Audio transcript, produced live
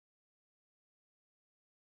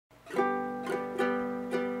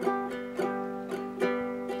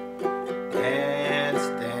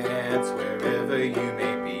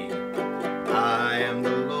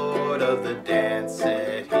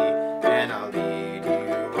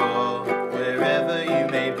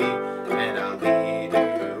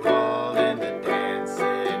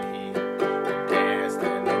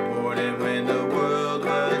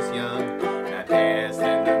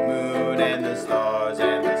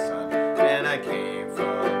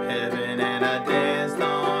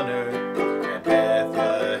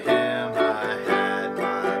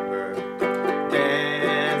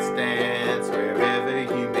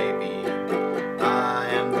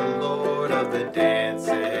the dance,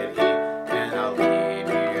 said he, and I'll lead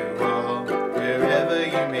you all wherever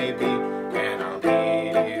you may be, and I'll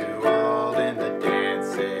lead you all in the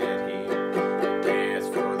dance, said he. The dance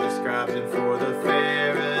for the scribes and for the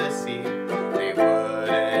Pharisees, they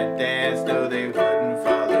wouldn't dance, no, they wouldn't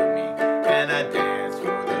follow me, and I danced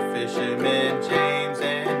for the fishermen, James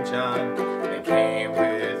and John. They came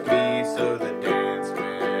with me, so the dance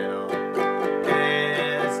went on.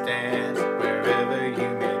 Dance, dance, wherever you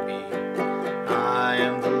may be. I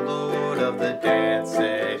am the Lord of the dance,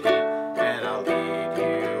 said he, and I'll lead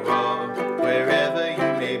you all wherever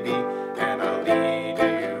you may be, and I'll lead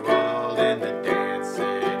you all in the dance,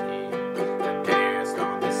 said he. I danced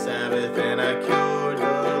on the Sabbath and I cured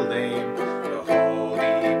the lame. The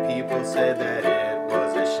holy people said that it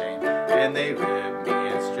was a shame, and they ripped me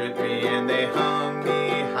and stripped me and they hung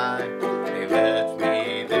me high. They left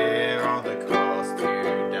me there on the cross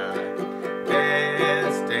to die.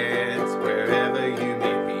 Dance, dance, wherever you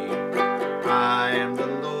may be. I am the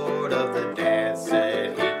Lord of the dance,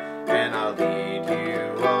 said he, and I'll lead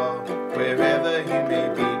you all wherever you may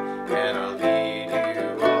be, and I'll lead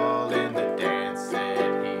you all in the dance,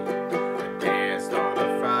 said he. I danced on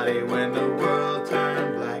a Friday when the world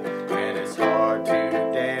turned black, and it's hard to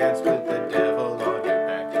dance with the devil on your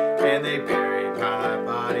back, and they buried my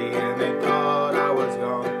body and they thought I was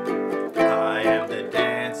gone. I am the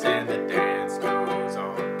dance and the dance goes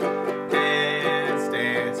on. Dance,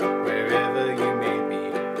 dance, wherever you may be.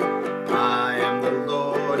 I am the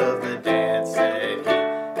Lord of the dance, said he,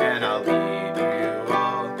 and I'll lead you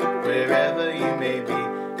all wherever you may be,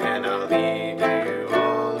 and I'll lead you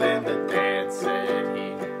all in the dance, said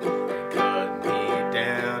he. They cut me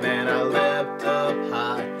down and I leapt up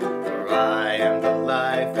high, for I am the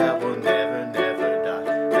life that will never, never die,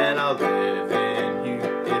 and I'll live in you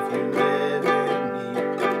if you live in me,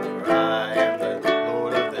 for I am the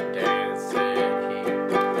Lord of the dance, said he.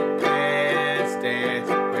 Dance, dance,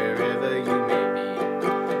 wherever you may be.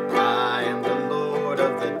 I am the Lord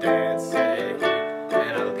of the dance, said he,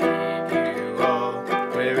 and I'll lead you all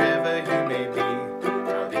wherever you may be.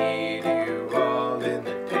 I'll lead you all in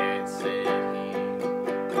the dance, said he.